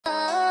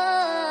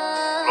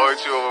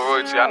Loyalty over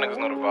royalty, y'all niggas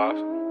know the vibes.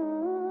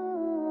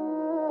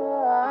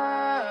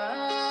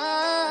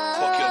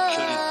 Fuck your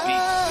kill this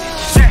beat,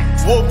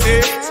 bitch. Whoopty,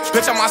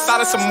 bitch, I'm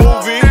outside of some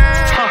movie.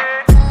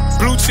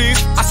 Blue cheese,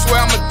 I swear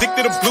I'm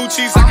addicted to blue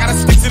cheese. I gotta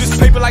stick to this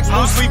paper like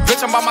blue sleep.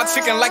 Bitch, I'm by my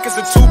chicken like it's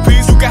a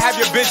two-piece. You can have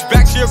your bitch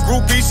back, she a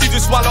groupie. She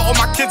just swallow all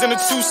my kids in a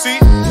two-seat.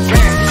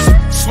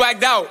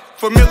 Swagged out,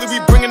 familiar,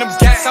 we bringing them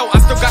gas out. I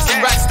still got some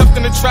racks stuffed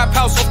in the trap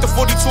house. Off the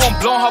 42, I'm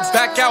blowing her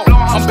back out.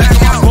 I'm back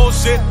on my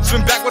bullshit,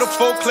 swim back with a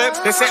full clip.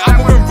 They say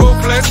I'm moving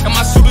ruthless, and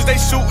my shooters they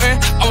shooting.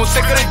 I won't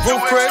take her, they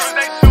roof Chris.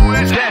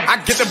 I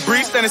get the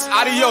breeze, then it's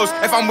adios.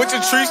 If I'm with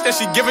your trees, then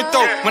she give it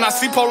though. When I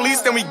see police,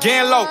 then we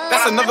gang low.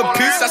 That's another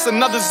piece, that's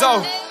another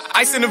zone.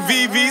 Ice in the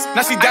VVs,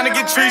 now she down to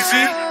get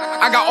treachy.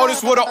 I got all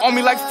this water on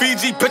me like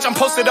Fiji. Bitch, I'm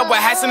posted up with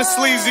hats and the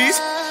sleazies.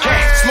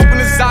 Smoking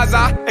the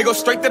Zaza, it go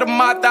straight to the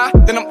Mata.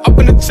 Then I'm up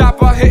in the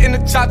chopper, hitting the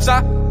cha-cha.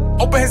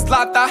 Open his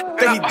lata,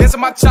 then he dancing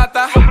my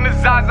chata. Smoking the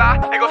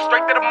Zaza, it go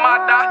straight to the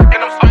Mata.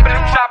 Then I'm up in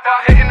the chopper,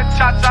 hitting the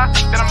cha-cha.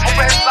 Then I'm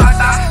open his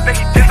lata, then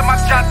he dancing my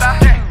chata.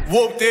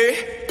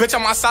 Whoopty, bitch,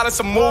 I'm outside of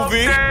some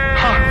movie.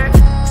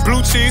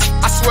 Blue cheese,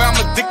 I swear I'm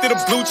addicted to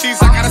blue cheese.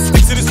 I gotta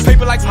stick to this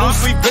paper like blue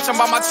sleep. Bitch, I'm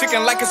by my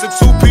chicken like it's a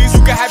two-piece. You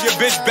can have your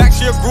bitch back,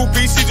 she a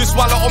groupie. She just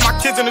swallow all my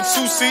kids in a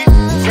two-seat.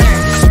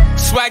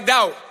 Swagged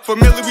out,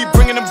 familiar, we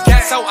bringing them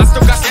gas out. I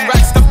still got some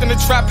racks stuffed in the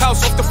trap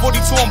house. Off the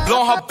 42, I'm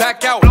blowing her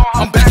back out.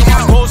 I'm back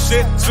on my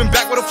bullshit, swim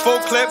back with a full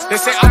clip. They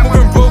say I'm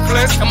moving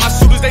ruthless, and my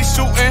shooters they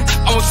shooting.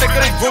 I won't take her,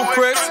 they roof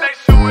Chris.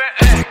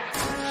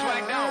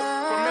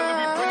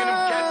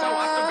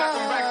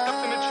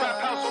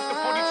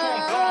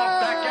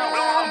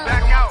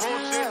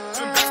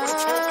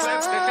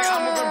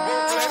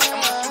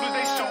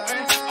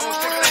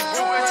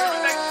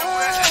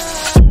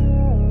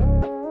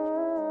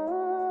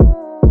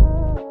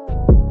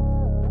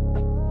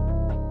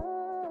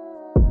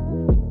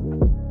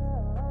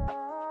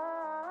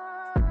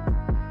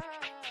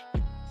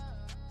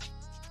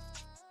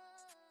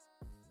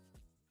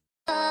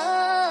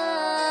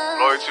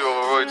 Loyalty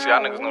over royalty, y'all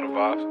niggas know the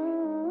vibes.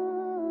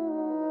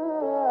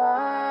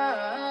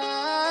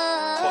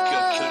 Fuck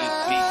your kill this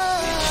beat,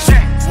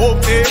 bitch.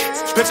 Whoopty,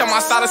 bitch, I'm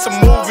outside of some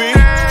movie.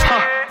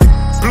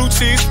 Blue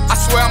cheese, I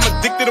swear I'm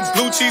addicted to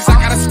blue cheese. I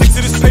gotta stick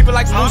to this paper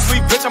like blue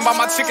sleep. Bitch, I'm by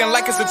my chicken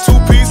like it's a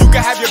two-piece. You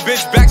can have your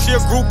bitch back, she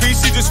a groupie.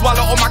 She just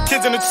swallow all my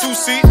kids in a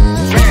two-seat.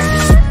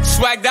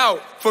 Swagged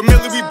out,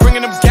 familiar, we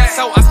bringing them gas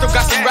out. I still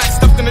got some racks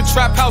stuffed in the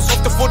trap house.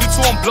 Off the 42,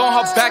 I'm blowing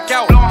her back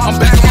out. I'm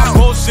back on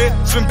my bullshit,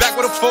 swim back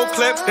with a full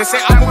clip. They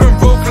say I'm moving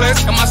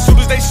ruthless, and my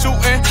shooters they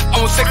shooting. I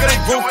won't take her, they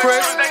roof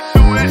Chris.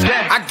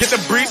 I get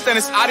the breeze, then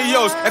it's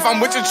adios. If I'm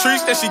with your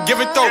trees, then she give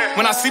it though.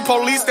 When I see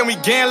police, then we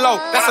gang low.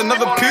 That's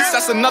another piece,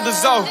 that's another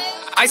zone.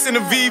 Ice in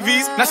the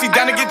VVs, now she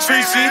down to get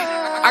treachy.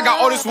 I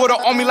got all this water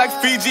on me like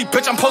Fiji.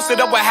 Bitch, I'm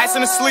posted up with hats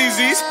and the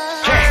sleazies.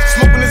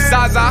 Smoking the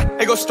Zaza,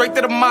 it go straight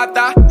to the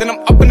Mata. Then I'm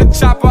up in the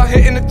chopper,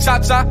 hitting the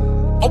cha-cha.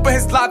 Open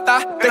his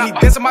lata, then he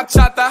dancing my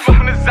chata.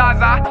 Smoking the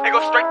Zaza, it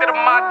go straight to the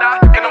Mata.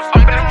 Then I'm up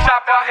in the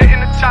chopper, hitting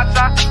the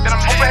cha-cha. Then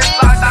I'm open his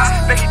lata,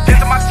 then he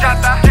dancing my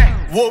chata.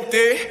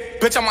 Whoopty,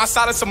 bitch, I'm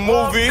outside of some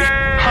movie.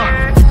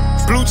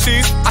 Blue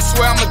cheese, I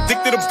swear I'm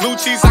addicted to blue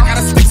cheese. I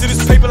gotta stick to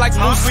this paper like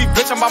blue sleep.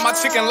 Bitch, I'm by my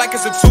chicken like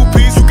it's a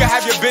two-piece. You can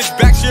have your bitch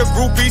back, she a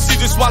groupie. She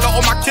just swallow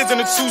all my kids in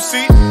a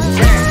two-seat.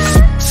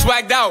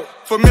 Swagged out,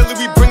 familiar,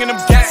 we bringing them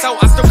gas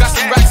out. I still got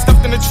some racks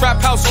stuffed in the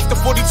trap house. Off the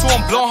 42,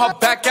 I'm blowing her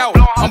back out.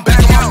 I'm back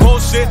on my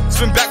bullshit,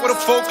 swim back with a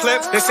full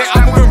clip. They say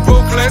I'm moving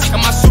ruthless,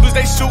 and my shooters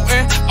they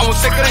shooting. I won't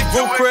take her, they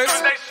roof Chris.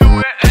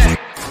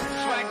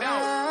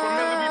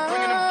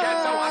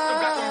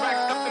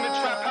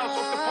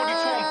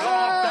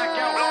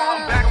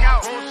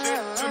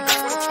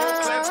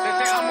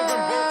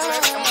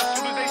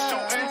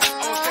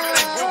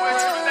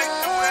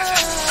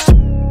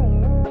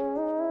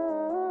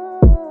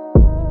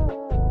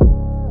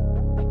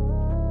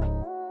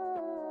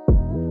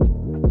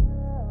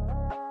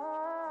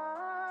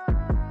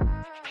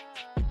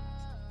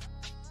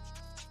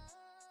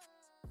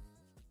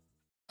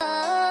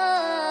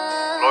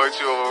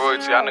 Loyalty over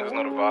royalty, y'all niggas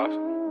know the vibes.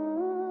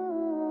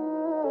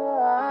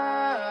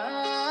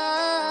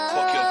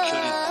 Fuck your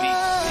kill this beat,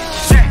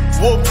 bitch.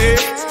 Whoopty,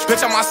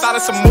 bitch, I'm outside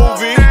of some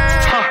movie.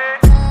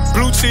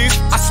 Blue cheese,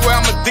 I swear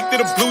I'm addicted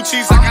to blue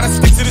cheese. I gotta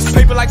stick to this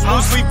paper like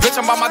blue sleep. Bitch,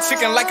 I'm by my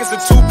chicken like it's a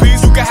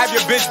two-piece. You can have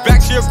your bitch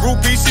back, she a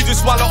groupie. She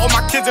just swallow all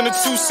my kids in a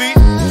two-seat.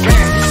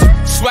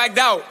 Swagged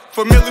out,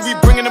 familiar, we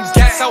bringing them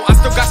gas out. I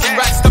still got some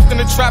racks stuffed in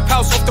the trap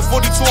house. Off the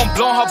 42, I'm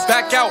blowing her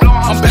back out.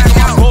 I'm back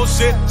on my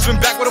bullshit, swim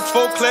back with a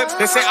full clip.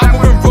 They say I'm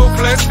moving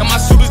ruthless, and my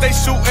shooters they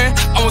shooting.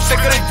 I won't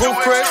take her, they roof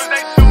Chris.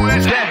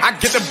 I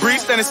get the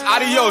breeze, then it's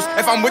adios.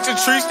 If I'm with your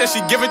trees, then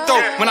she give it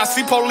though. When I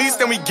see police,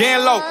 then we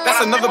gang low.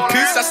 That's another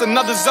piece, that's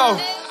another zone.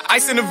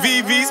 Ice in the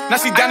VVs, now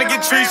she down to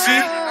get treachy.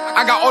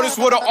 I got all this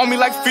water on me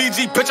like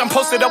Fiji. Bitch, I'm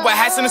posted up with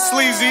hats and the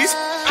sleazies.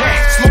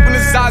 Smoking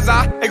the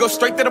Zaza, it go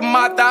straight to the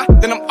Mata.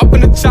 Then I'm up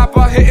in the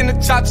chopper, hitting the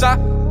cha-cha.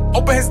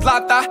 Open his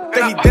lata,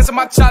 then he dancing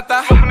my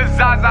chata. Smoking the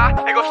Zaza,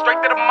 it go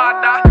straight to the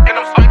Mata. Then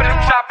I'm up in the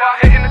chopper,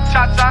 hitting the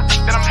cha-cha.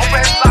 Then I'm open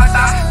his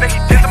lata, then he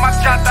dancing my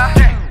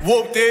chata.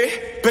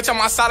 Whoopty, bitch,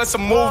 I'm outside of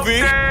some movie.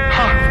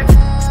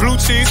 Blue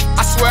cheese,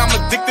 I swear I'm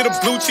addicted to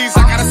blue cheese.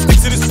 I gotta stick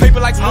to this paper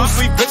like loose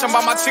leaf. Bitch, I'm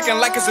by my chicken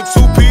like it's a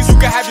two-piece. You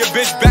can have your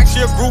bitch back, she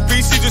a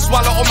groupie. She just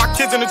swallow all my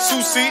kids in a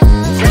two-seat.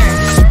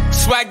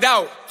 Swagged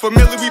out,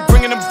 familiar, we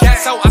bringing them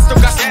gas out. I still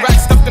got some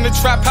racks stuffed in the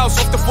trap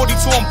house. Off the 42,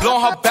 I'm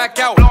blowing her back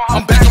out.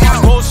 I'm back on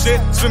my bullshit,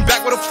 spin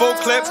back with a full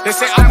clip. They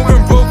say I'm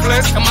moving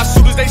ruthless, and my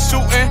shooters, they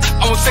shooting.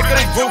 I won't take it,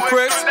 they real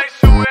Chris.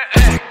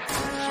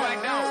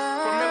 Swagged out,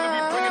 familiar,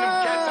 we bringing them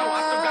gas out.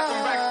 I still got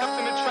some racks stuffed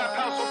in the trap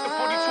house. Off the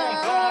 42, I'm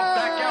blowing her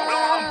back out.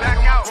 I'm back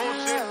out,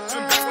 bullshit,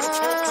 spin back with a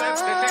full clip.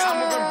 They say I'm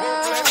moving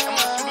ruthless, and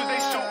my shooters,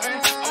 they shooting.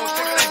 I won't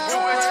take it, they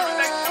real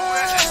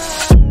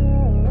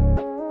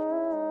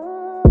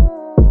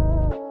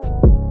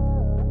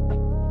Chris.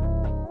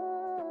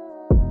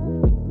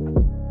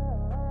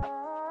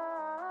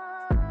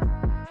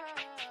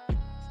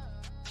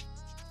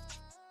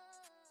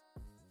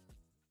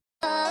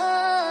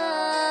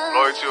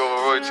 Loyalty over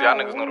royalty, y'all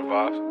niggas know the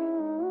vibes.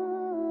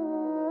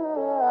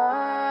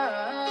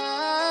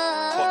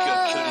 Fuck your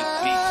kill this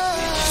beat.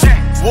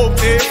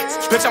 Whoopty,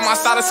 bitch, I'm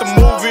outside of some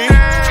movie.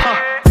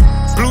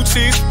 Blue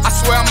cheese, I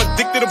swear I'm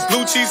addicted to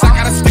blue cheese. I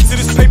gotta stick to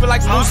this paper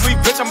like loose leaf.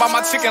 Bitch, I'm by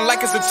my chicken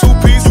like it's a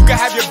two-piece. You can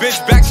have your bitch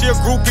back, she a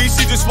groupie.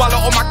 She just swallow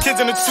all my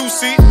kids in a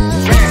two-seat.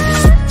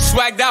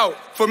 Swagged out,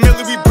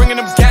 familiar, we bringing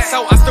them gas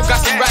out. I still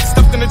got some racks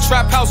stuffed in the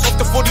trap house. Off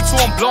the 42,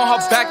 I'm blowing her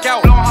back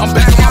out. I'm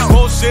back on my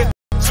bullshit,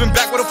 spin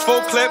back with a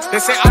full clip. They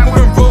say I'm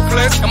moving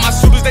ruthless, and my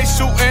shooters, they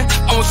shooting.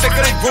 I won't take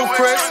it, they real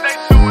Chris.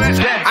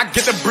 I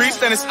get the breeze,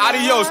 then it's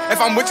adios. If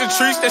I'm with your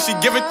trees, then she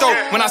give it though.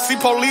 When I see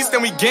police,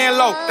 then we gang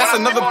low. That's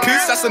another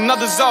piece, that's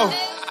another zone.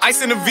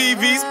 Ice in the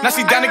VVs, now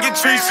she down to get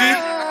treachy.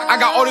 I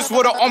got all this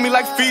water on me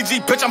like Fiji.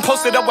 Bitch, I'm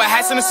posted up with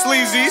hats and the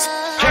sleazies.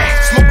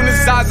 Smoking the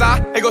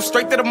Zaza, they go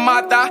straight to the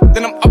Mata.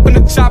 Then I'm up in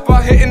the chopper,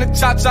 hitting the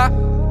cha-cha.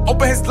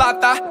 Open his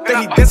lata,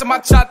 then he dancing my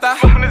chata.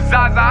 Smoking the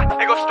Zaza,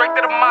 they go straight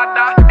to the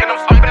Mata. Then I'm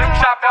up in the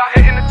chopper,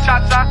 hitting the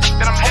cha-cha.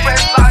 Then I'm open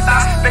his lata,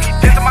 then he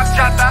dancing my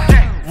chata.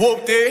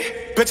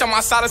 Whoopty, bitch, I'm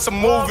outside of some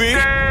movie.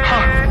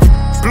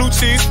 Blue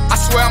cheese, I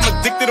swear I'm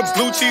addicted to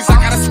blue cheese. I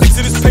gotta stick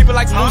to this paper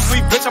like loose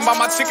leaf. Bitch, I'm by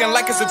my chicken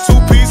like it's a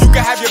two-piece. You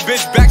can have your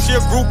bitch back, she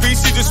a groupie.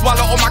 She just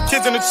swallow all my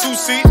kids in a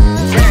two-seat.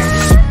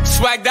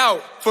 Swagged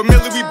out,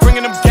 familiar, we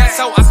bringing them gas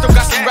out. I still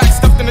got some racks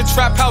stuffed in the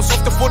trap house.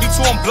 Off the 42,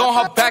 I'm blowing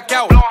her back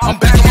out. I'm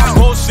back on my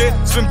bullshit,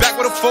 spin back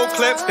with a full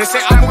clip. They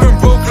say I'm moving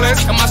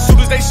ruthless, and my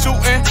shooters, they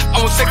shooting. I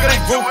won't take it, they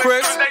real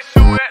Chris.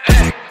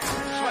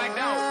 Swagged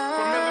out,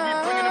 familiar, we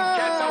bringing them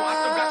gas out. I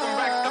still got some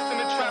racks stuffed in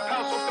the trap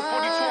house. Off the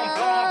 42, I'm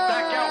blowing her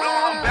back out.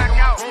 I'm back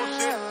out,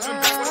 bullshit, spin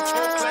back with a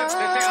full clip.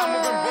 They say I'm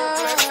moving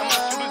ruthless, and my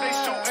shooters, they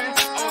shooting.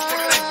 I won't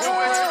take it, they real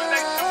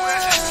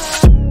Chris.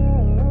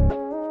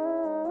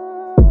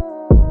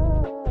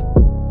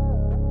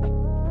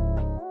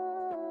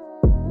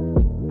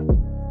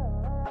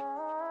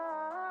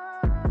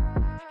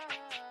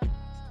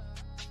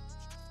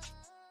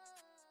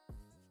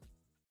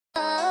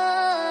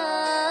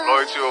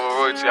 Loyalty over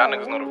royalty, y'all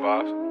niggas know the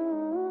vibes.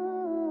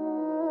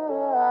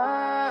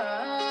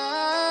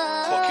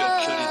 Fuck your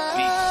kill this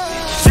beat.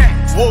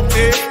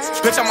 Whoopty,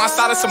 bitch, I'm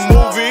outside of some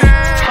movie.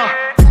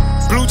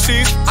 Blue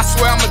cheese, I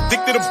swear I'm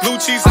addicted to blue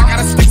cheese. I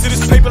gotta stick to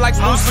this paper like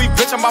loose leaf.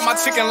 Bitch, I'm by my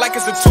chicken like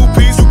it's a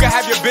two-piece. You can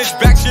have your bitch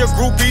back, she a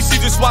groupie. She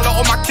just swallow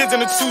all my kids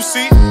in a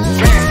two-seat.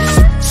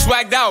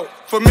 Swagged out,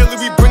 familiar,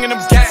 we bringing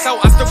them gas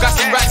out. I still got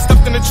some racks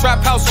stuffed in the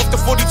trap house. Off the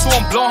 42,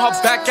 I'm blowing her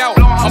back out.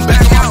 I'm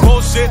back on my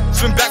bullshit,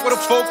 spin back with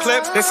a full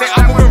clip. They say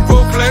I'm moving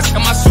ruthless,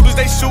 and my shooters,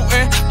 they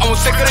shooting. I won't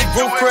take it, they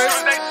real Chris.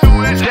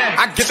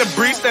 I get the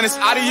breeze, then it's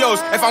adios.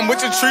 If I'm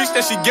with your trees,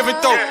 then she give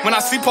it though. When I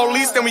see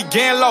police, then we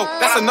gang low.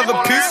 That's another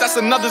piece, that's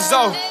another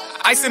zone.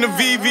 Ice in the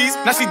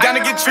VVs, now she down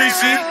to get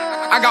treachy.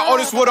 I got all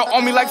this water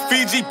on me like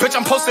Fiji. Bitch,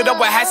 I'm posted up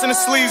with hats and the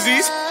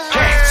sleazies.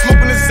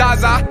 Smoking the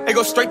Zaza, they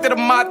go straight to the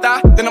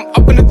Mata. Then I'm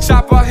up in the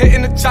chopper,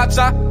 hitting the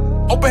cha-cha.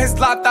 Open his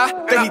lata,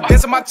 then he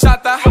dancing my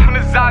chata. Smoking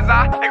the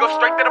Zaza, they go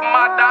straight to the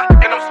Mata.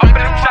 Then I'm up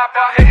in the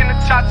chopper, hitting the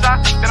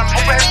cha-cha. Then I'm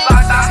open his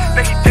lata,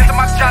 then he dancing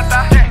my chata.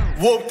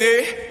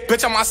 Whoopty,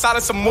 bitch, I'm outside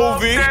of some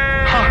movie.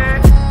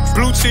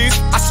 Blue cheese,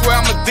 I swear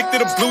I'm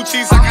addicted to blue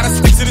cheese. I gotta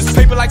stick to this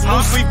paper like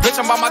loose leaf. Bitch,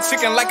 I'm by my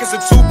chicken like it's a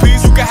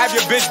two-piece. You can have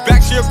your bitch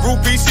back, she a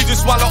groupie. She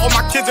just swallow all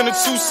my kids in a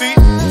two-seat.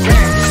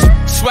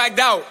 Swagged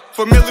out,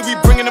 familiar, we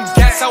bringing them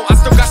gas out. I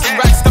still got some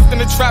racks stuffed in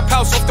the trap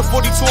house. Off the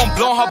 42, I'm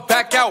blowing her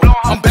back out.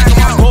 I'm back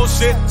on my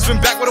bullshit,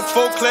 spin back with a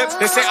full clip.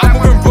 They say I'm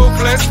moving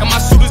ruthless, and my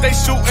shooters, they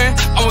shooting.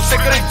 I won't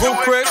take it, they real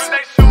Chris.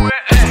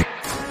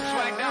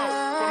 Swagged out,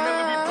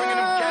 familiar, we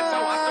bringing them gas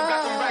out. I still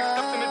got some racks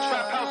stuffed in the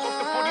trap house. Off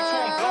the 42,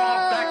 I'm blowing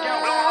her back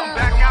out. I'm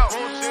back out,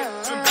 bullshit,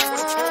 spin back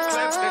with a full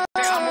clip. They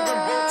say I'm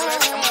moving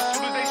ruthless, and my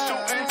shooters, they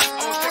shooting.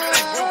 I won't take it,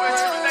 they real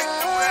Chris.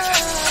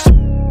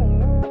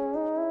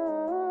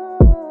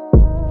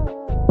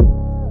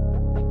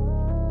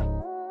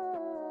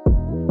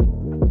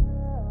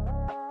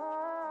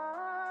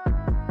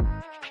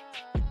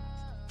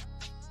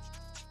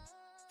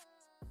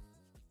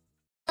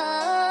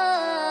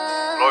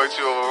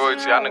 Loyalty over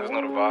royalty, y'all niggas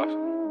know the vibes.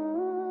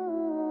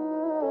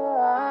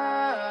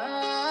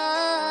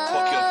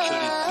 Fuck your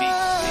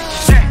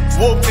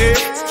Whoopty,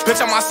 bitch,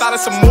 I'm outside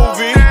of some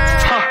movie.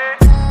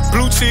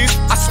 Blue cheese,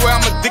 I swear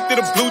I'm addicted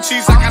to blue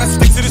cheese. I gotta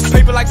stick to this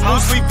paper like blue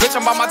sleep. Bitch,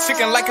 I'm by my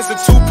chicken like it's a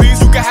two-piece.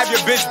 You can have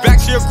your bitch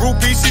back, she a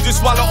groupie. She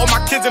just swallow all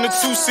my kids in a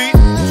two-seat.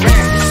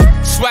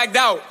 Swagged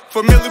out,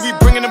 familiar, we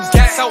bringing them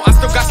gas out. I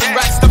still got some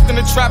racks stuffed in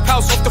the trap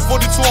house. Off the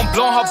 42, I'm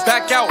blowing her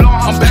back out.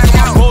 I'm back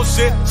on my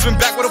bullshit, spin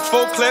back with a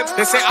full clip.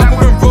 They say I'm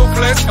moving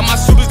ruthless, and my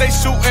shooters, they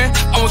shooting.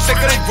 I won't take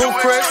her, they roof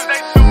Chris.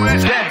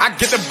 I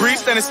get the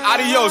brief, then it's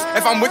adios.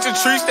 If I'm with your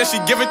trees, then she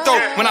give it though.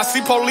 When I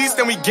see police,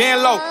 then we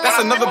gang low. That's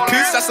another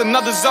piece, that's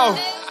another zone.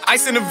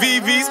 Ice in the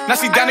VVs, now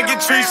she down to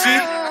get treachy.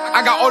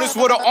 I got all this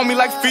water on me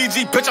like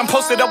Fiji. Bitch, I'm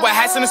posted up with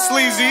hats and the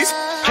sleazies.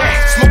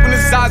 Smoking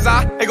the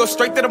Zaza, they go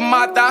straight to the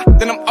Mata.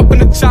 Then I'm up in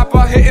the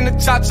chopper, hitting the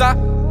cha-cha.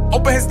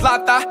 Open his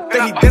lata,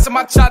 then he dancing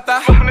my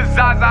chata. Smoking the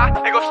Zaza,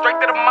 they go straight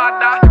to the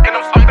Mata. Then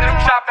I'm up in the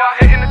chopper,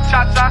 hitting the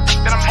cha-cha.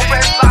 Then I'm open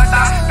his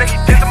lata, then he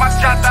dancing my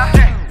chata.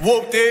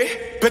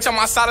 Whoopty, bitch, I'm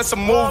outside of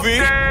some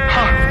movie.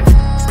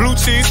 Blue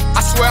cheese,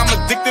 I swear I'm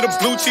addicted to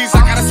blue cheese.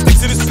 I gotta stick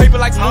to this paper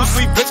like blue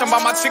sleep. Bitch, I'm by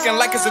my chicken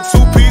like it's a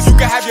two-piece. You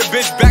can have your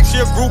bitch back, she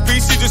a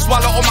groupie. She just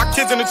swallow all my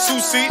kids in a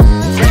two-seat.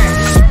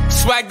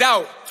 Swagged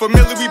out,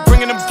 familiar, we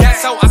bringing them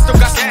gas out. I still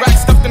got some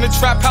racks stuffed in the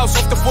trap house.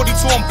 Off the 42,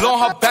 I'm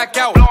blowing her back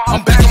out.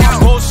 I'm back on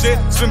my bullshit,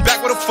 spin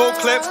back with a full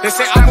clip. They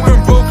say I'm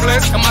moving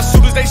ruthless, and my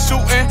shooters, they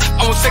shooting.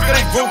 I won't take her,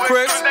 they roof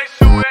Chris.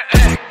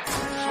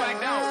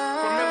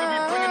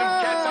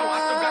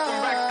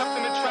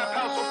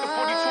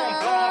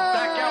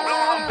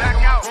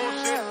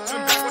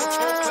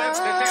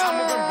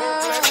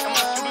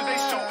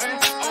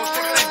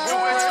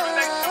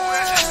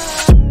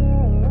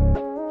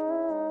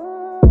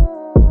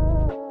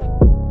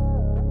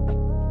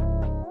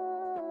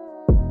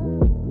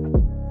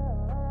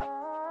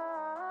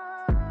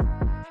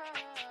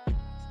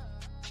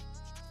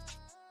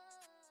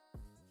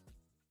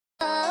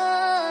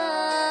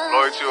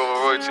 Loyalty over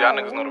royalty, y'all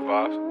niggas know the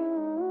vibes.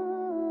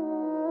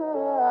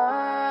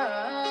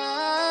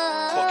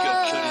 Fuck your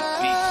kill this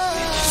beat.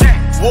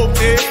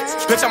 Whoopty,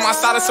 bitch, I'm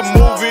outside of some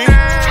movie.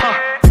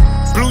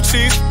 Blue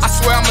cheese, I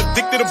swear I'm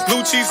addicted to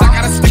blue cheese. I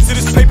gotta stick to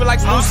this paper like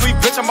blue sleep.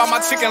 Bitch, I'm by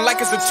my chicken like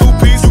it's a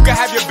two-piece. You can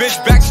have your bitch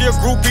back, she a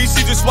groupie.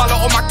 She just swallow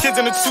all my kids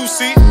in a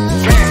two-seat.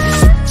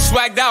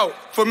 Swagged out,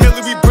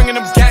 familiar, we bringing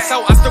them gas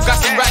out. I still got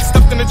some racks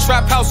stuffed in the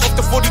trap house. Off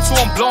the 42,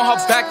 I'm blowing her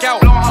back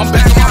out. I'm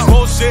back on my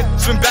bullshit,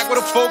 spin back with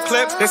a full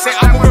clip. They say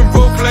I'm moving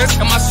ruthless,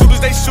 and my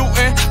shooters, they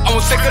shooting. I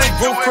won't take her, they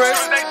roof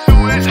Chris.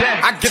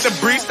 I get the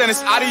brief, then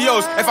it's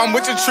adios. If I'm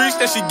with your trees,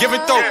 then she give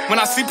it though. When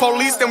I see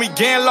police, then we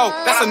gang low.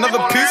 That's another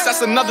piece,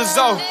 that's another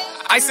zone.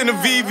 Ice in the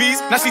VVs,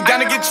 now she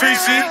down to get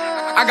treachy.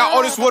 I got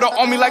all this water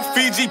on me like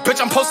Fiji.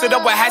 Bitch, I'm posted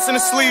up with hats and the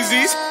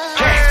sleazies.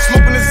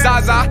 Smoking the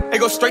Zaza, they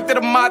go straight to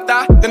the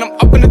Mata. Then I'm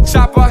up in the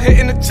chopper,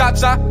 hitting the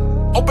cha-cha.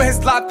 Open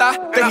his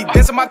lata, then he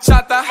dancing my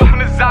chata. Smoking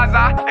the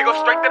Zaza, they go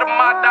straight to the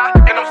Mata.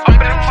 Then I'm up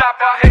in the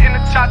chopper, hitting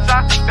the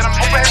cha-cha. Then I'm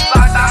open his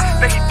lata,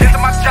 then he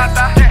dancing my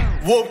chata.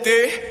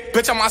 Whoopty,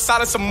 bitch, I'm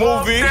outside of some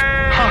movie.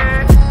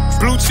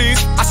 Blue cheese,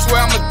 I swear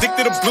I'm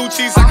addicted to blue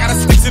cheese. I gotta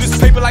stick to this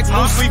paper like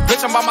blue sleep.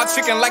 Bitch, I'm by my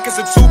chicken like it's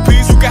a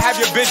two-piece. You can have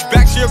your bitch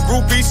back, she a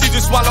groupie. She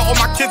just swallow all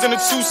my kids in a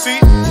two-seat.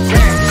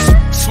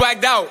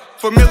 Swagged out,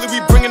 familiar,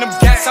 we bringing them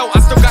gas out. I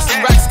still got some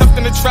racks stuffed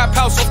in the trap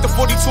house. Off the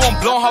 42, I'm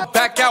blowing her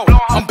back out.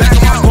 I'm back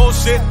on my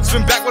bullshit,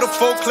 spin back with a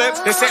full clip.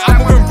 They say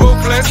I'm moving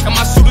ruthless, and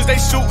my shooters, they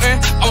shooting.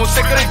 I won't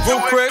take her, they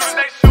roof Chris.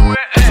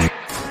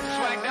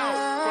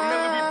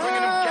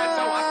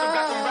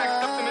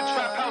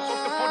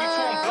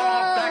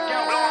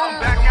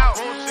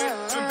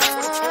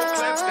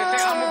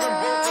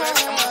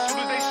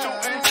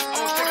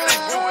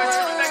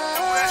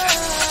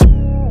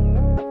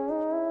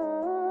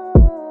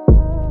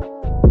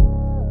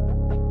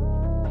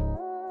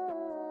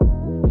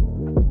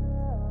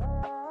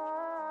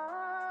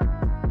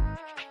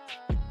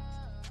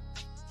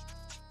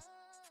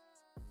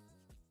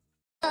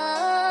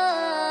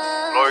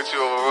 Loyalty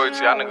over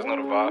royalty, y'all niggas know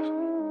the vibes.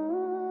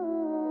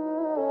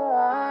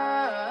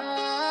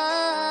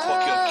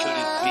 Fuck your kill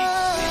this beat.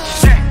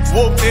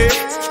 Whoopty,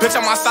 bitch,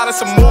 I'm outside of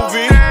some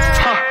movie.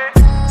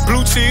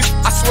 Blue cheese,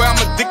 I swear I'm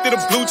addicted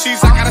to blue cheese.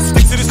 I gotta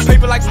stick to this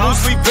paper like blue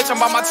sleep. Bitch, I'm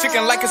by my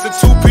chicken like it's a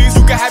two-piece.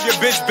 You can have your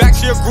bitch back,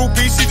 she a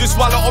groupie. She just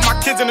swallow all my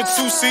kids in a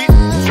two-seat.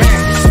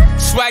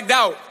 Swagged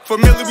out,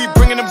 familiar, we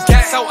bringing them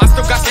gas out. I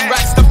still got some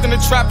racks stuffed in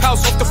the trap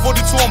house. Off the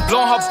 42, I'm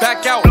blowing her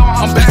back out.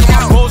 I'm back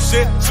on my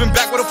bullshit, spin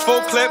back with a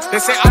full clip. They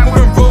say I'm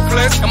moving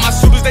ruthless, and my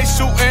shooters, they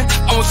shooting.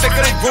 I won't take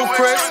her, they roof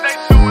Chris.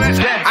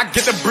 I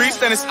get the brief,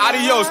 then it's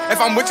adios. If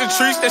I'm with your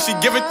trees, then she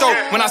give it though.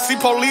 When I see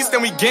police,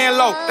 then we gang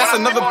low. That's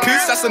another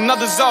piece, that's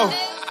another zone.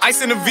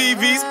 Ice in the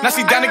VVs, now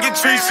she down to get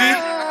treachy.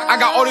 I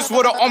got all this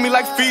water on me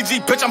like Fiji.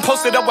 Bitch, I'm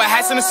posted up with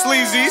hats and the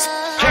sleazies.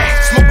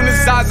 Smoking the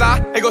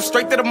Zaza, they go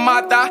straight to the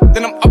Mata.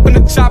 Then I'm up in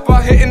the chopper,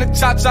 hitting the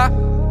cha-cha.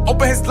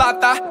 Open his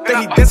lata,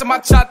 then he dancing my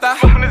chata.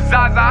 Smoking the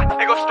Zaza,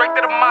 they go straight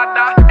to the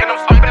Mata. Then I'm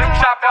up in the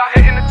chopper,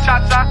 hitting the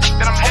cha-cha.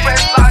 Then I'm open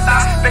his lata,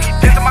 then he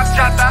dancing my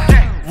chata.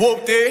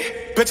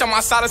 Whoopty, bitch, I'm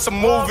outside of some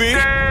movie.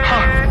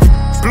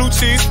 blue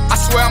cheese. I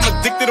swear I'm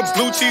addicted to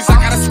blue cheese. I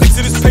gotta stick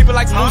to this paper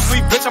like blue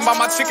sleep. Bitch, I'm by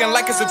my chicken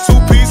like it's a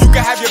two-piece. You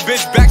can have your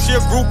bitch back, she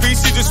a groupie.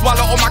 She just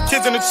swallow all my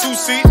kids in a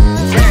two-seat.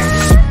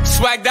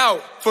 Swagged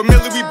out,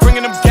 familiar, we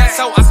bringing them gas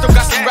out. I still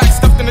got some racks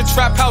stuffed in the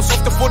trap house.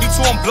 Off the 42,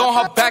 I'm blowing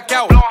her back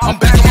out. I'm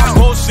back on my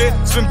bullshit,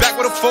 spin back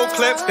with a full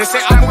clip. They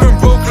say I'm moving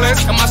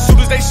ruthless, and my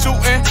shooters they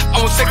shooting.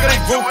 I won't take it, they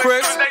group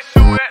Chris.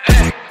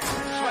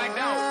 Swagged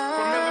out,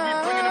 familiar, we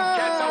bringing them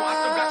gas out. I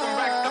still got some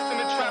racks stuffed in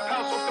the trap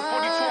house. Off the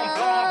 42, I'm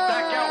blowing her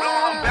back out.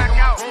 I'm back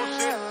on my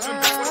bullshit, spin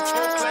back with a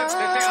full clip.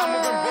 They say I'm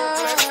moving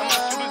ruthless, and my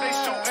shooters they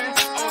shooting.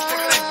 I won't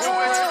take it, they group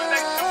Chris.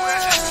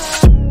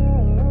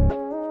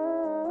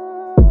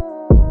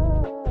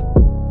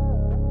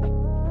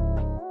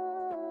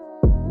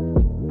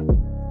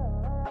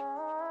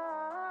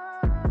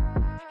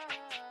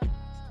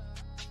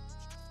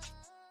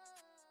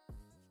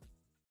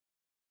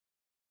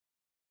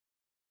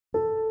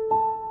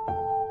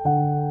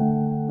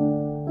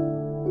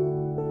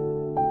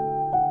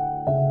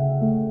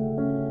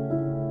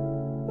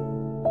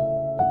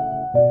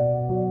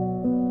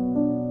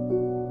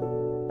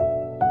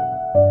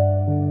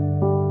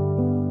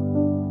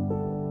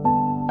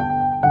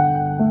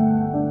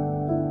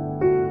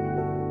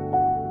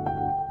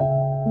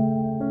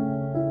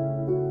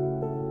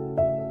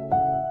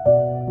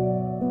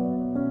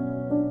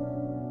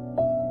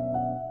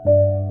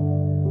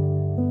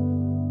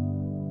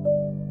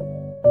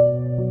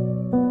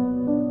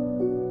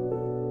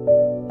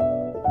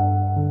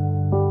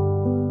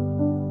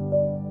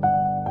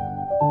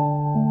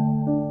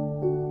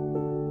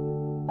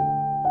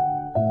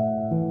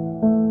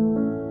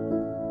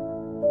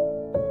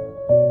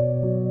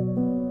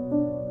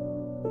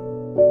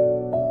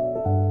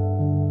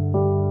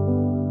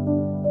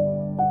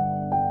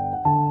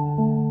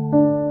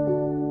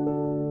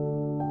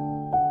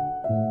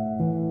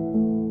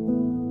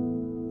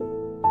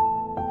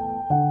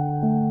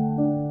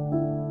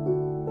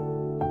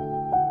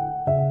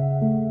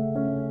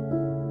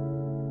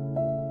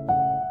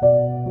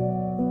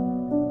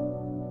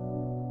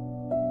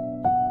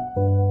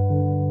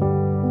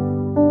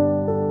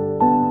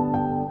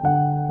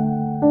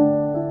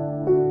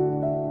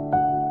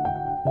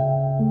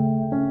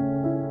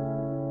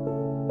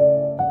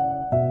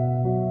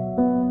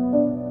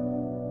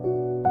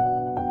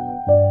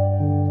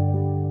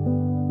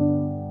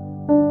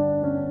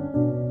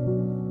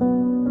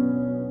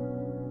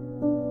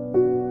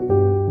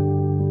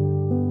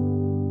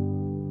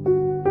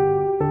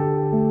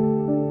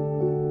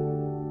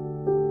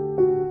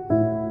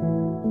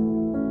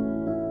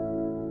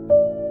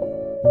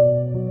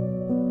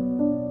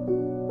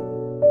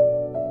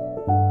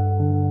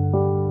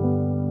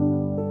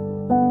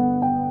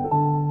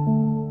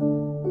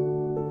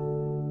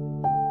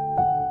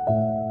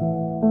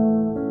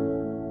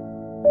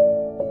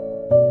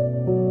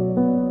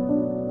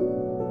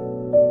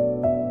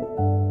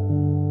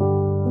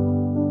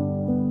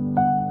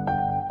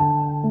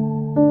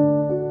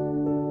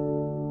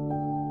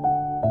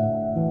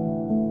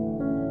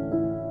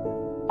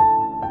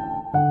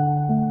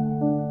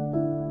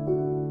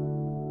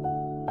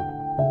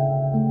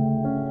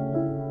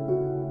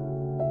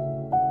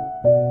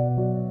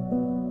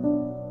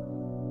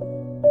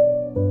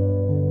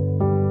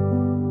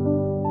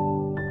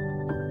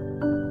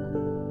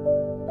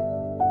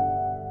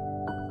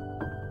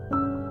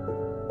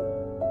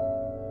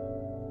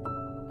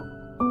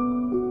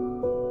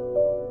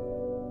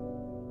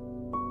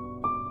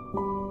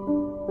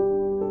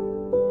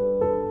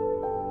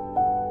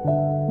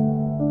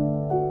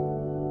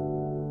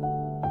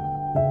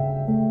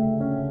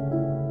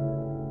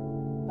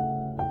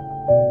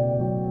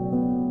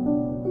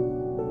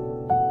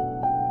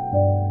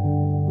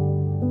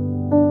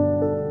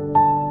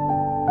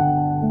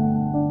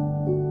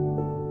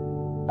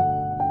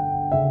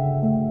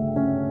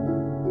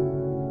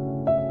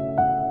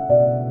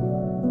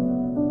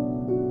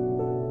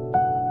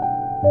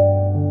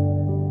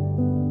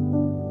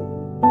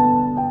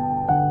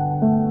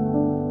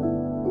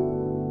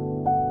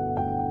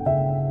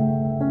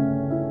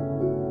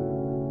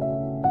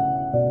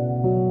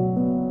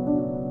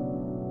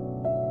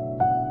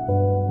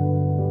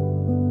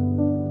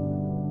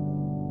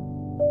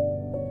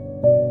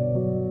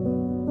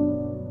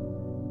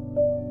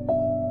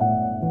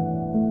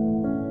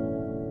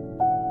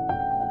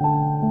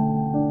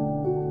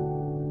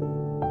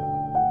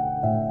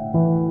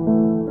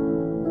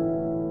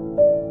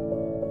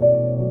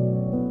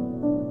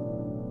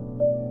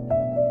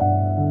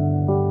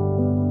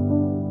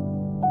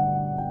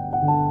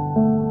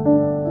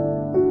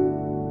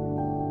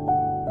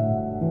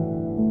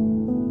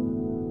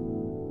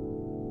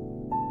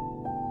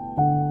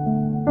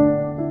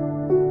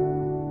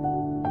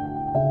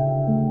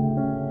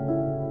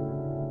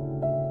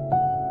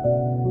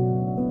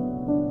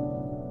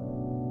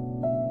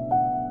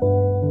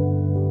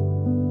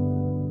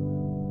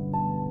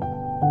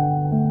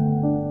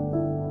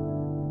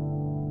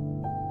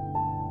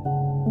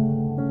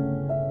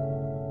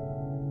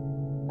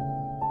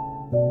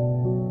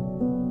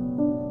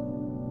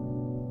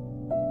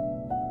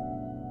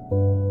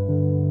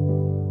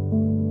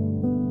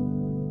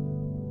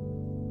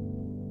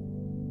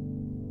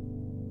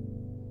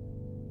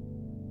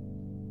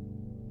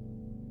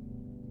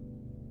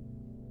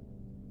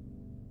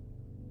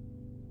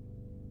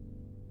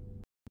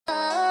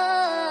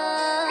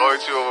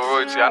 Loyalty over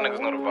royalty, y'all niggas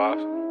know the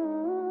vibes.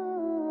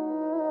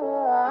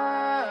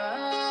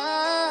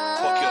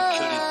 Fuck your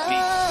kill this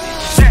beat.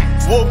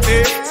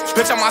 Whoopty,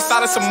 bitch, I'm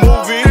outside of some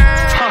movie.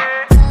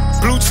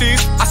 Blue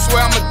cheese, I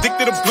swear I'm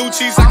addicted to blue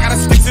cheese. I gotta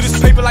stick to this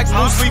paper like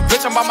blue sleep.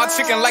 Bitch, I'm by my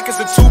chicken like it's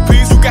a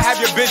two-piece. You can have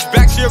your bitch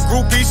back, she a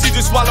groupie. She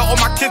just swallow all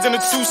my kids in a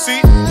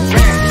two-seat.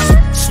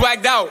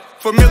 Swagged out,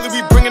 familiar,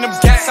 we bringing them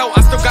gas out.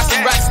 I still got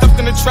some racks stuffed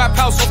in the trap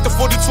house. Off the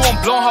 42, I'm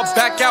blowing her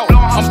back out.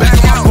 I'm back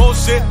on my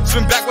bullshit,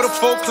 spin back with a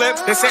full clip.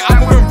 They say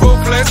I'm moving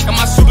ruthless, and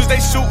my shooters they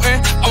shooting.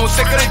 I won't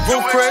take her, they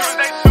roof Chris.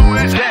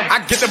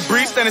 I get the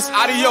breeze, then it's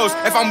adios.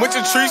 If I'm with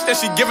your trees, then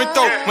she give it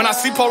though. When I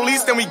see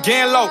police, then we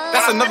gang low.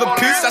 That's another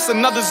piece, that's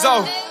another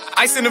zone.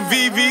 Ice in the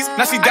VVs,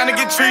 now she down to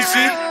get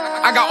treachy.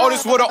 I got all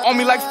this water on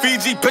me like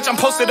Fiji. Bitch, I'm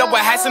posted up with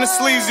hats and the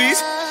sleazies.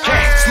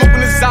 Smoking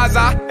the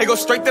Zaza, it go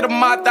straight to the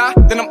mata.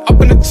 Then I'm up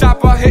in the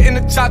chopper, hitting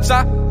the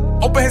cha-cha.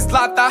 Open his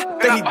lata,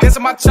 then he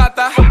dancing my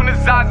chata. Smoking the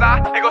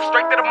Zaza, it go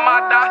straight to the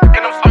mata.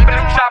 Then I'm up in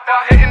the chopper,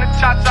 hitting the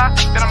cha-cha.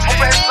 Then I'm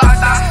open his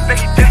lata, then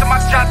he dancing my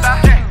chata.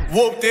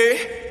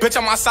 Whoopty, bitch,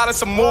 I'm outside of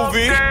some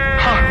movie.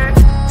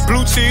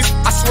 Blue cheese,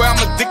 I swear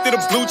I'm addicted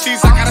to blue cheese.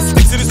 I gotta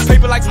stick to this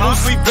paper like blue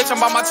sleep. Bitch, I'm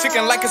by my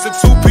chicken like it's a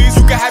two-piece.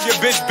 You can have your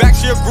bitch back,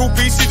 she a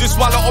groupie. She just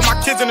swallow all my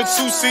kids in a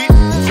two-seat.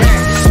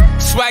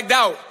 Swagged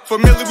out,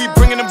 familiar, we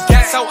bringing them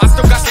gas out. I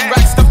still got some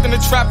racks stuffed in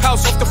the trap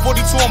house. Off the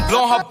 42, I'm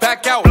blowing her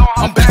back out.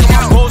 I'm back on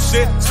my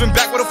bullshit, spin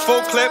back with a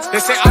full clip. They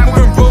say I'm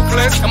moving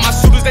ruthless, and my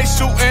shooters they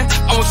shooting.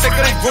 I won't take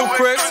her, they roof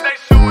Chris.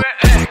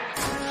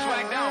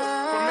 Swagged out,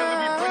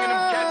 familiar, we bringing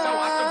them gas out.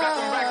 I still got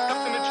some racks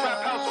stuffed in the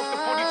trap house. Off the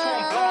 42,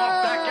 I'm blowing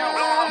her back out.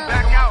 I'm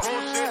back on my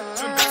bullshit,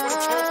 spin back with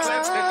a full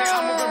clip. They say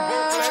I'm moving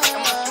ruthless,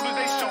 and my shooters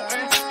they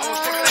shooting. I won't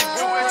take her, they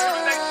roof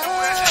Chris.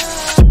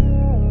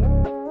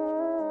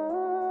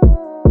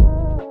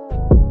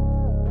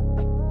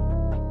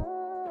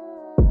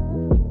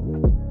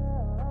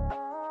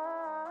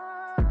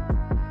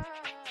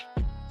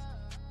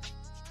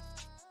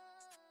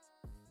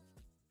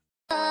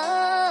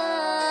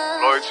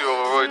 Loyalty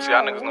over royalty,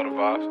 y'all niggas know the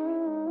vibes.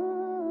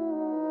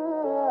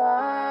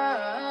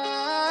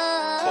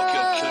 Fuck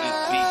your kill this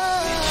beat.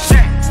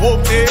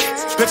 Whoopty,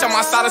 bitch, I'm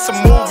outside of some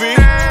movie.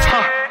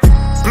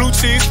 Blue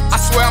cheese, I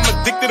swear I'm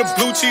addicted to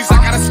blue cheese.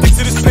 I gotta stick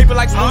to this paper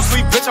like blue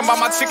sleep. Bitch, I'm by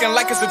my chicken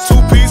like it's a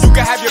two-piece. You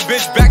can have your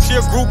bitch back, she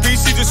a groupie.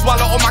 She just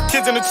swallow all my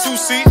kids in a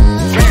two-seat.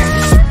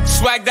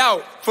 Swagged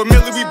out,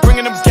 familiar, we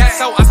bringing them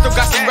gas out. I still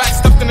got some racks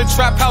stuffed in the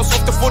trap house.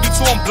 Off the 42,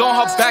 I'm blowing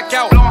her back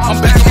out.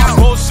 I'm back on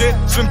my bullshit,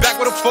 spin back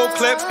with a full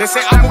clip. They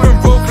say I'm moving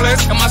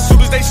ruthless, and my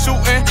shooters they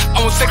shooting. I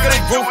won't take her,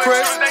 they roof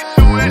Chris.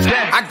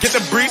 I get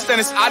the breeze, then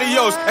it's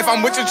adios. If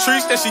I'm with your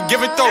trees, then she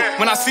give it though.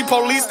 When I see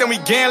police, then we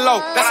gang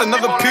low. That's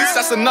another piece,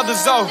 that's another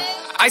zone.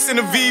 Ice in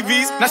the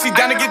VVs, now she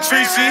down to get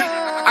treachy.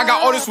 I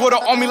got all this water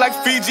on me like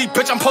Fiji.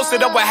 Bitch, I'm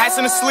posted up with hats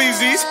and the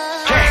sleazies.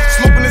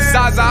 Smoking the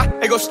Zaza,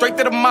 it go straight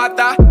to the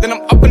mata. Then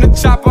I'm up in the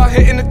chopper,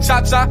 hitting the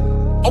cha-cha.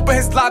 Open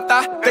his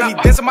lata, then he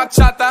dancing my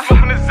chata.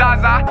 Smoking the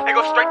Zaza, it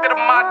go straight to the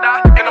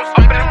mata. Then I'm up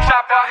in the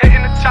chopper,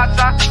 hitting the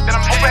cha-cha. Then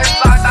I'm open his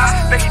lata,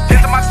 then he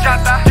dancing my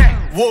chata.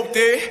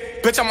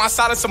 Whoopty, bitch, I'm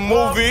outside of some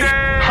movie.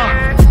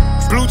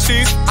 Blue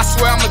cheese, I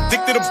swear I'm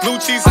addicted to blue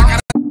cheese. I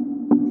gotta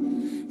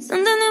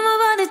Something in my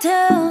body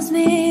tells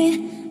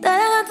me that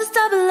I have to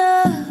stop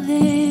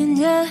loving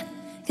ya.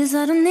 Cause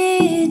I don't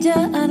need ya,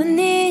 I don't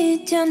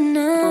need ya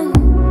now.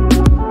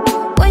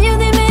 When you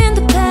leave me in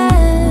the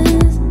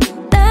past,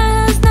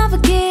 that's not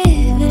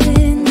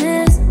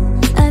forgiveness.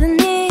 I don't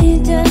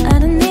need ya, I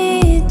don't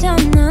need ya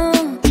now.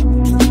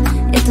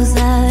 Ya tú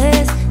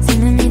sabes, si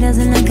me miras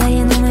en la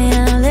calle no me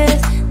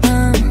hables,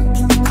 no.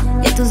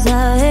 Ya tú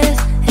sabes,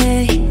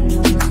 hey,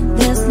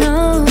 there's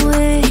no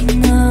way,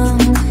 no.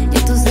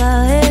 Ya tú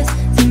sabes,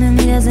 si me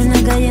miras en la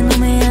calle no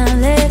me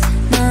hables,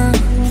 no.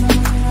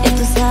 Ya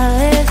tú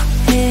sabes,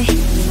 hey,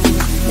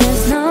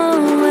 there's no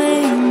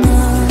way, no.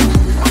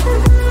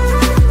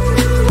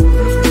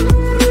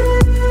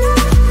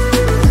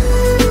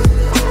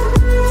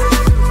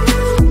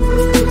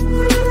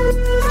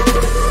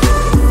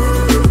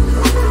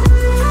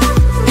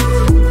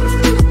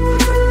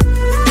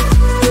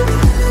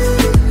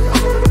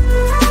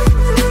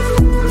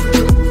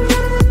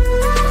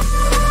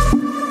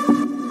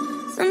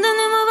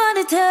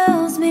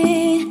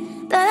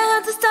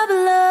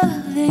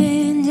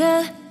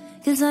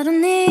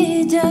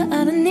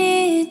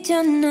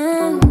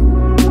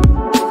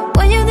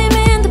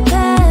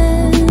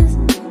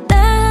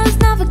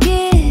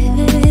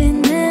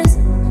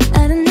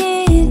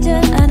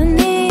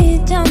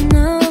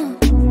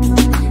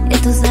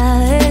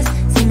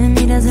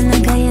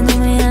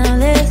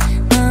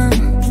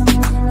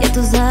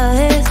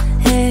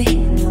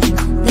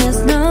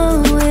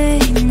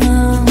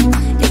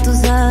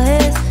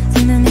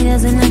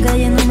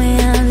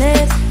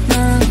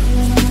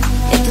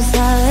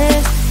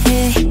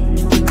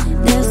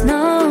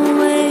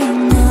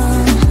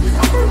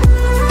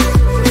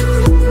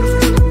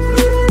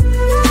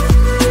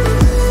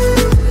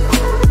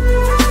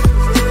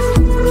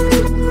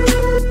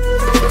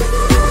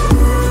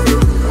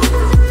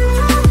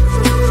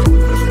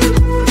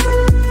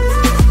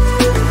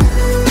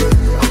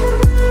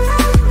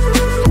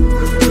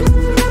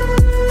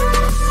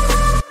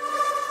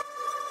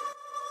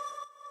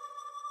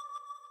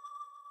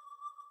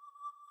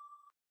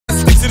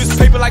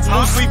 like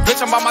loosely.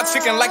 Bitch, I'm by my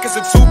chicken like it's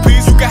a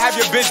two-piece. You can have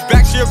your bitch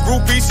back, she a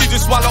groupie. She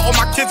just swallow all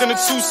my kids in a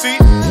two-seat.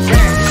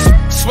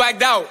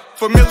 Swagged out,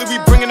 familiar, we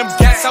bringing them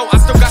gas out. I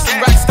still got some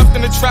racks stuffed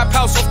in the trap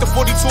house. Off the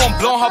 42, I'm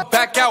blowing her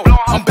back out.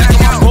 I'm back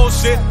on my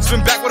bullshit,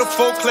 spin back with a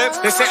full clip.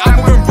 They say I'm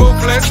moving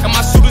ruthless, and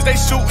my shooters they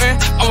shooting.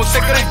 I won't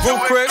take it, they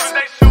group Chris.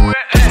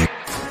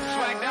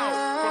 Swagged out,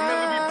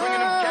 familiar, we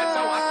bringing them gas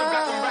out. I still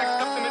got some racks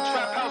stuffed in the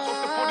trap house. Off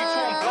the 42,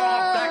 I'm blowing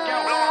her back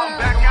out. I'm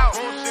back on my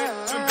bullshit,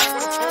 spin back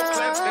with a full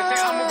clip. They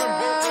say I'm moving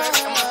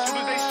ruthless, and my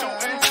shooters they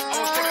shooting. I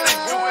won't take it, they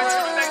group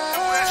Chris.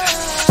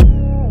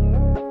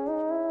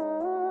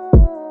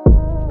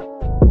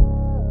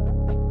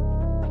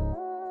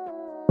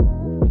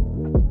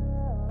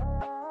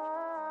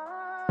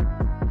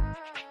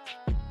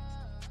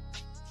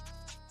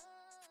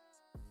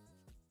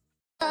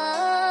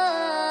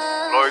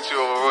 Loyalty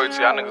over royalty,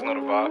 y'all niggas know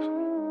the vibes.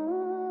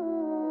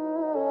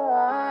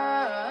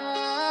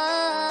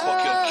 Fuck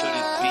your kill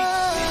this beat.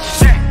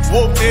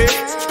 Whoopty,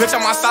 bitch,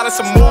 I'm outside of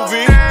some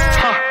movie.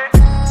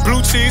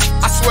 Blue cheese,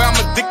 I swear I'm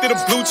addicted to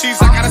blue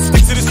cheese. I gotta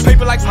stick to this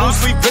paper like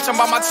loosely. Bitch, I'm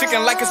by my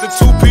chicken like it's a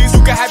two-piece.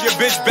 You can have your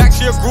bitch back,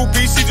 she a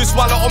groupie. She just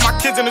swallow all my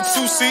kids in a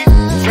two-seat.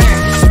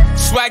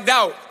 Swagged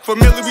out,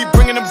 familiar, we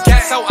bringing them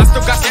gas out. I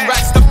still got some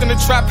racks stuffed in the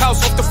trap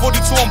house. Off the 42,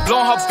 I'm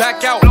blowing her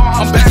back out.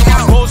 I'm back on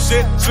my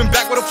bullshit, spin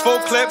back with a full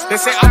clip. They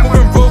say I'm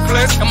moving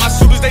ruthless, and my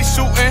shooters they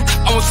shooting.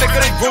 I won't take it,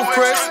 they group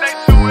Chris.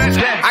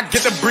 I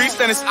get the breeze,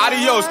 then it's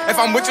adios. If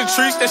I'm with your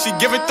trees, then she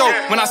give it though.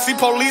 When I see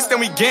police, then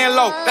we gang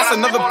low. That's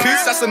another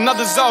piece, that's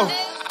another zone.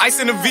 Ice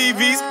in the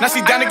VVs, now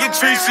she down to get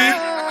treachy.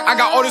 I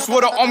got all this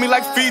water on me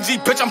like Fiji.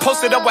 Bitch, I'm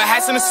posted up with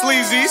hats and the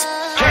sleazies.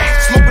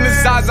 Smoking the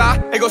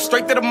Zaza, they go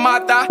straight to the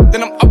Mata.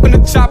 Then I'm up in the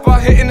chopper,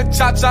 hitting the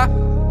cha-cha.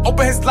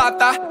 Open his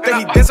lata, then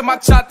he dancing my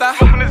chata.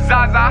 Smoking the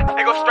Zaza,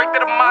 they go straight to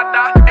the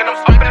Mata. Then I'm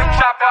up in the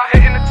chopper,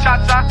 hitting the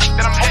cha-cha.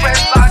 Then I'm open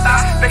his lata,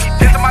 then he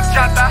dancing my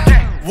chata.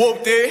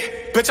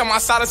 Whoopty, bitch, I'm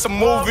outside of some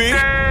movie.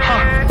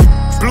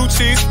 Blue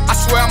cheese, I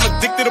swear I'm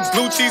addicted to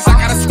blue cheese. I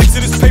gotta stick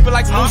to this paper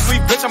like loosely.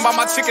 Bitch, I'm by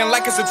my chicken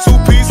like it's a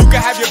two-piece. You can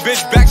have your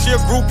bitch back, she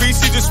a groupie.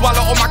 She just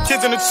swallow all my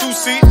kids in a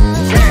two-seat.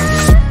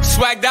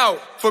 Swagged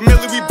out,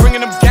 familiar, we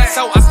bringing them gas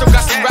out. I still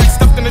got some racks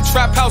stuffed in the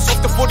trap house.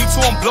 Off the 42,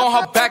 I'm blowing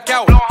her back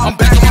out. I'm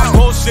back on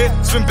my bullshit,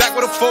 spin back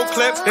with a full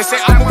clip. They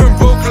say I'm moving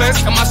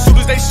ruthless, and my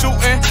shooters they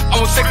shooting. I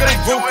won't take it, they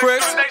group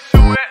Chris.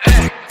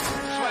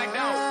 Swagged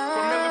out,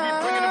 familiar, we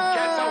bringing them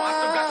gas out. I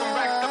still got some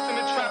racks stuffed in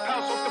the trap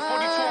house. Off the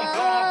 42, I'm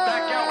blowing her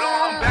back out.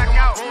 I'm back on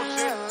my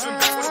bullshit, spin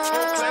back with a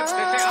full clip.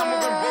 They say I'm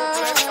moving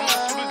ruthless, and my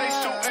shooters they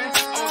shooting.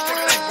 I won't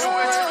take it, they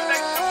group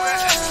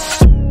Chris.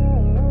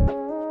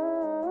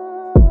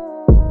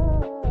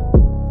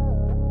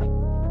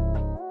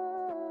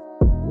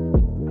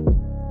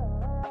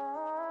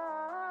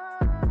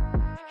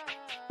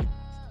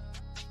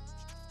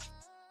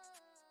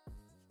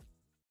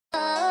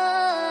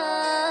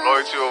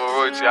 Loyalty over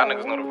royalty, y'all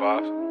niggas know the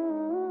vibes.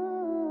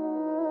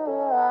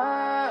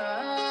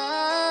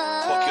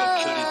 Fuck your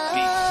kill this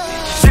beat.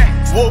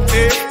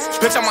 Whoopty,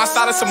 bitch, I'm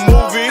outside of some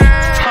movie.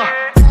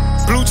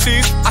 Blue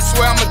cheese, I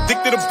swear I'm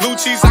addicted to blue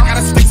cheese. I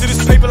gotta stick to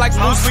this paper like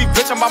loosely.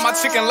 Bitch, I'm by my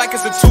chicken like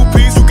it's a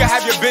two-piece. You can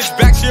have your bitch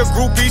back, she a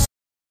groupie.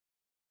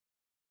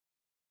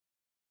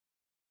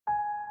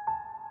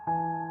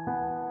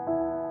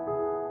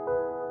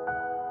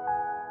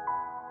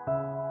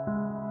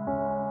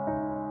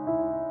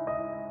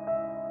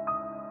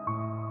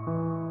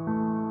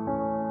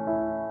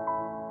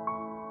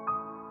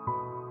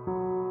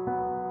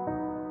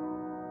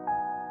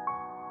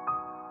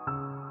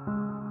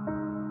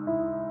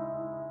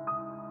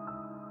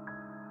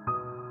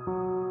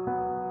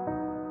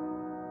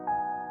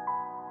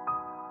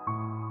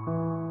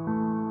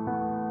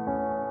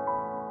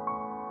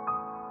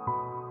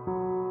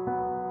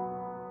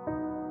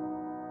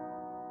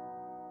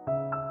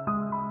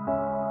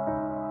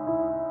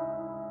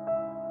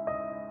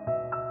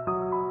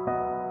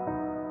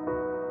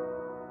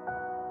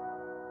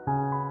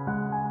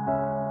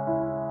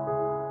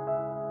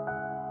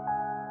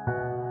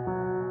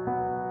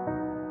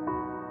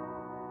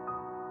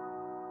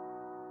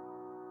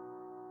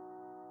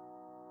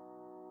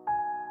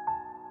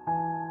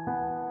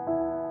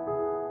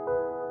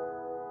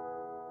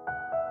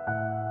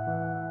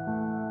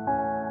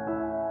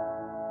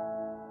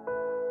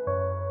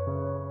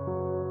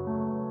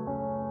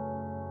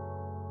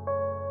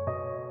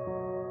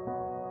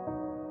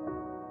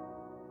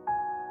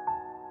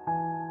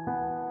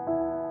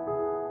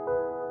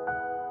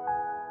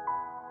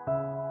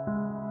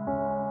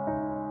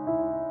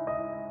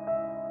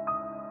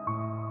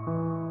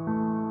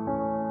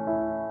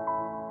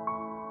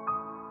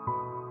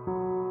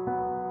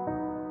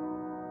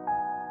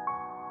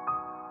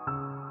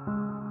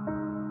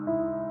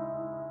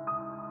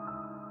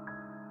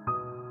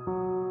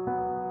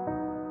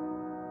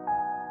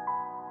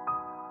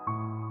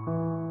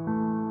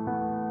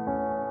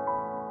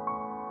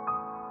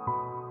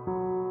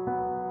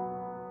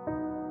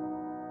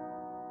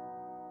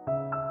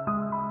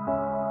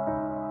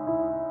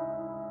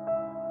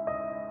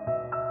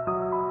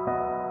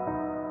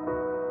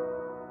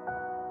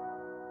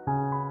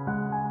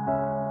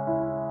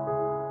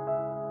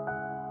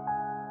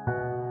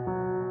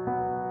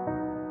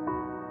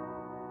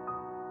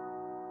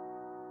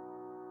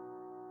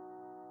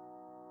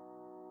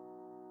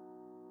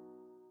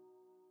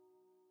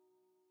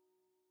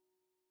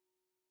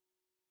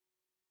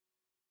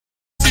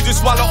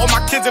 just swallow all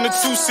my kids in a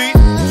two-seat.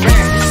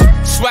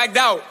 Swagged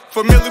out,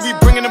 familiar, we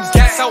bringing them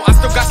gas out. I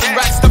still got some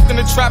racks stuffed in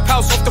the trap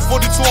house. Off the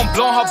 42, I'm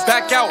blowing her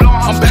back out.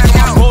 I'm back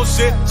on my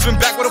bullshit, spin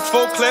back with a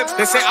full clip.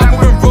 They say I'm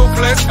moving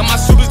ruthless, and my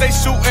shooters they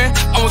shooting.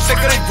 I won't take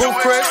her, they roof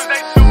Chris.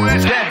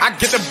 I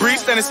get the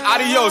breeze, then it's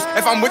adios.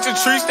 If I'm with your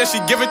trees, then she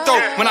give it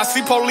though. When I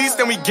see police,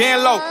 then we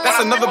gang low.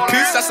 That's another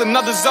piece, that's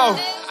another zone.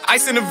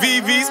 Ice in the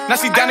VVs, now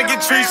she down to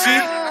get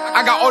treachy.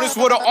 I got all this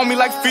water on me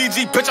like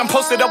Fiji. Bitch, I'm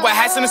posted up with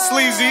hats and the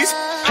sleazies.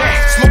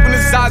 Smoking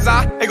the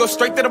Zaza, they go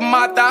straight to the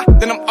Mata.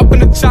 Then I'm up in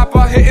the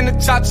chopper, hitting the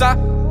cha-cha.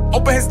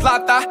 Open his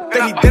lata,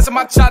 then he dancing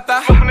my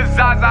chata. Smoking the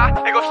Zaza,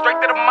 they go straight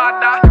to the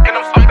Mata. Then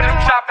I'm up in the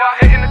chopper,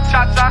 hitting the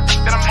cha-cha.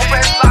 Then I'm open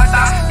his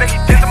lata, then he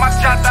dancing my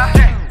chata.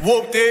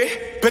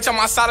 Whoopty, bitch, I'm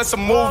outside of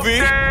some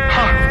movie.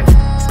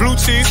 Blue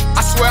cheese,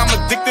 I swear I'm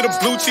addicted to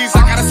blue cheese.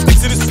 I gotta stick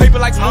to this paper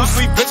like loose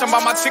leaf. Bitch, I'm by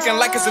my chicken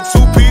like it's a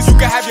two-piece. You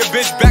can have your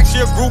bitch back,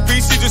 she a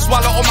groupie. She just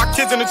swallow all my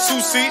kids in a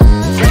two-seat.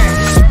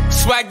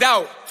 Swagged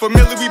out,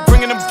 familiar, we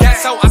bringing them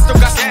gas out. I still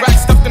got some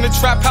racks stuffed in the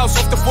trap house.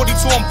 Off the 42,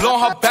 I'm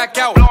blowing her back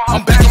out.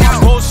 I'm back on my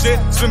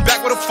bullshit, spin back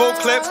with a full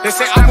clip. They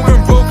say I'm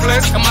moving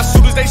ruthless, and my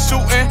shooters they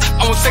shooting.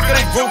 I won't take her,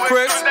 they roof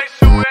Chris.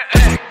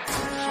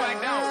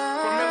 Swagged out,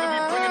 familiar, we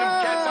bringing them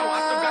gas out.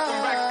 I still got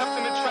some racks stuffed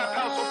in the trap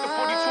house. Off the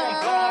 42, I'm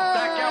blowing her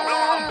back out.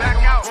 I'm back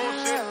on my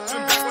bullshit,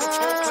 spin back with a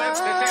full clip.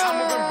 They say I'm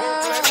moving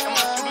ruthless, and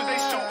my shooters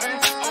they shooting.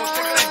 I won't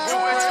take her, they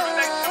roof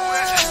Chris.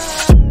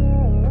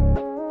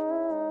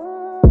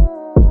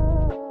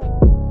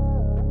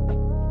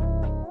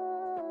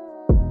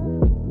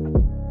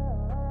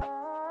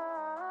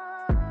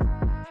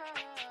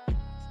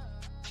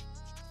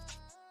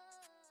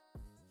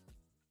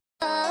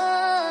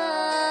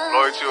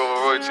 Loyalty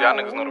over royalty, y'all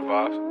niggas know the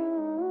vibes.